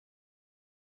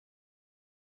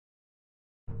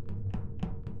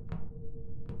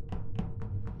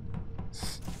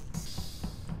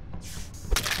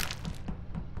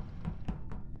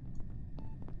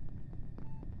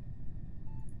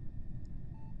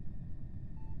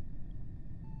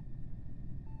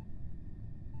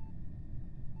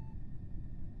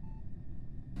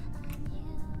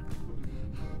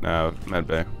med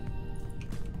bay.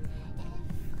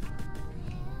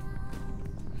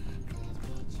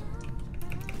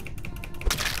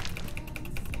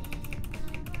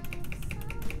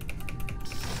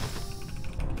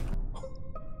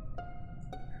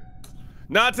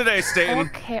 Not today, Staten.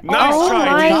 Okay. Nice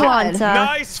try, DK. Lanta.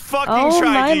 Nice fucking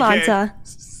try, DK.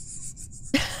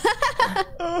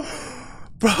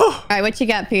 Bro. All right, what you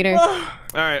got, Peter? All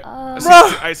right.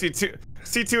 I see two.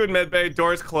 C2 in medbay.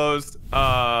 Doors closed.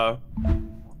 I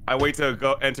wait to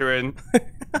go enter in.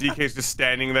 DK's just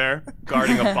standing there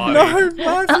guarding a body. No,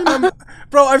 I'm laughing.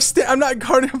 Bro, I'm not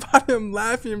guarding a body. I'm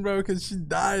laughing, bro, because she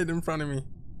died in front of me.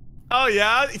 Oh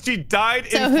yeah, she died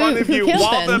in front of you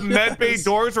while the medbay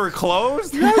doors were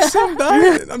closed. Yes, I'm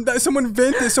dying. Someone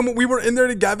vented. We were in there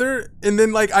together, and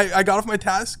then like I got off my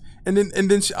task, and then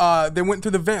they went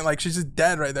through the vent. Like she's just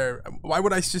dead right there. Why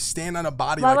would I just stand on a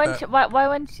body like that? Why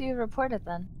wouldn't you report it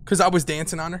then? Because I was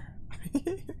dancing on her.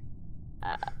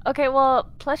 Okay,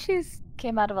 well, plushies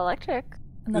came out of electric.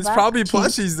 It's probably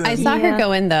plushies then. I saw her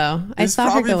go in though. I saw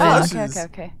her go in.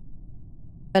 Okay.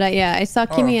 But yeah, I saw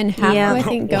Kimmy and Hafu, I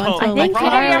think, go into I think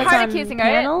Peter, you're hard accusing,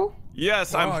 right?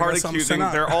 Yes, I'm hard accusing.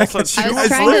 There are I also guess two you guys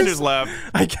flushes left.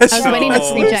 I guess I was waiting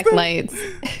to reject lights.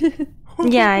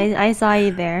 Yeah, I saw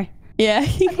you there. Yeah.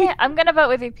 Okay, I'm gonna vote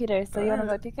with you, Peter. So you wanna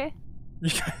vote DK? You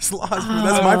guys lost.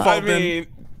 That's my fault. I mean,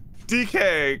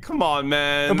 DK, come on,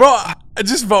 man. Bro,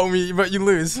 just vote me, but you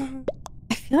lose.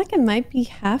 I feel like it might be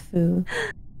Hafu.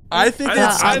 I think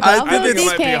it's. I think it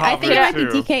might be DK. I think it might be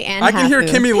DK and I can hear Hafu.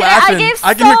 Kimmy laughing.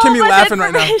 I can hear Kimmy laughing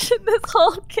right now. This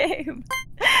whole game.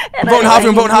 Vote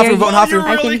Hafu. Vote Hafu. Vote Hafu. You're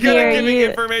really good at giving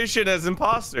information as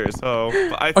imposters. So.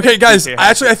 Okay, guys.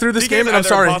 I threw this game, and I'm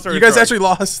sorry. You guys actually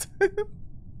lost.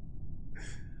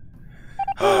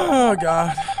 Oh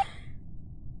God.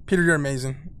 Peter, you're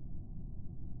amazing.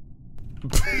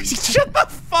 Shut the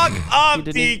fuck up,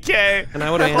 DK. And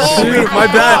I would have answered. My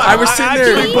bad. I was sitting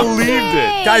there. I believed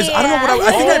it. Guys, I don't know what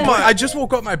I think. I just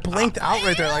woke up and I blinked out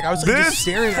right there. Like I was like, just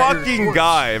staring at this fucking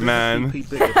guy, man.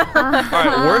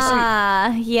 Alright,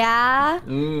 worse. Yeah.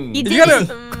 You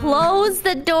didn't close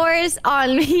the doors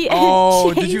on me.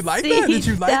 Oh, did you like that? Did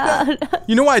you like that?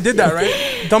 You know why I did that,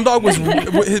 right? Dumb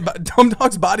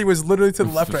Dog's body was literally to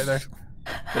the left right there.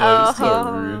 Oh,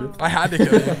 so rude. I had to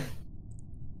kill you.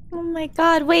 Oh my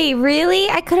God! Wait, really?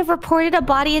 I could have reported a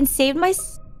body and saved my.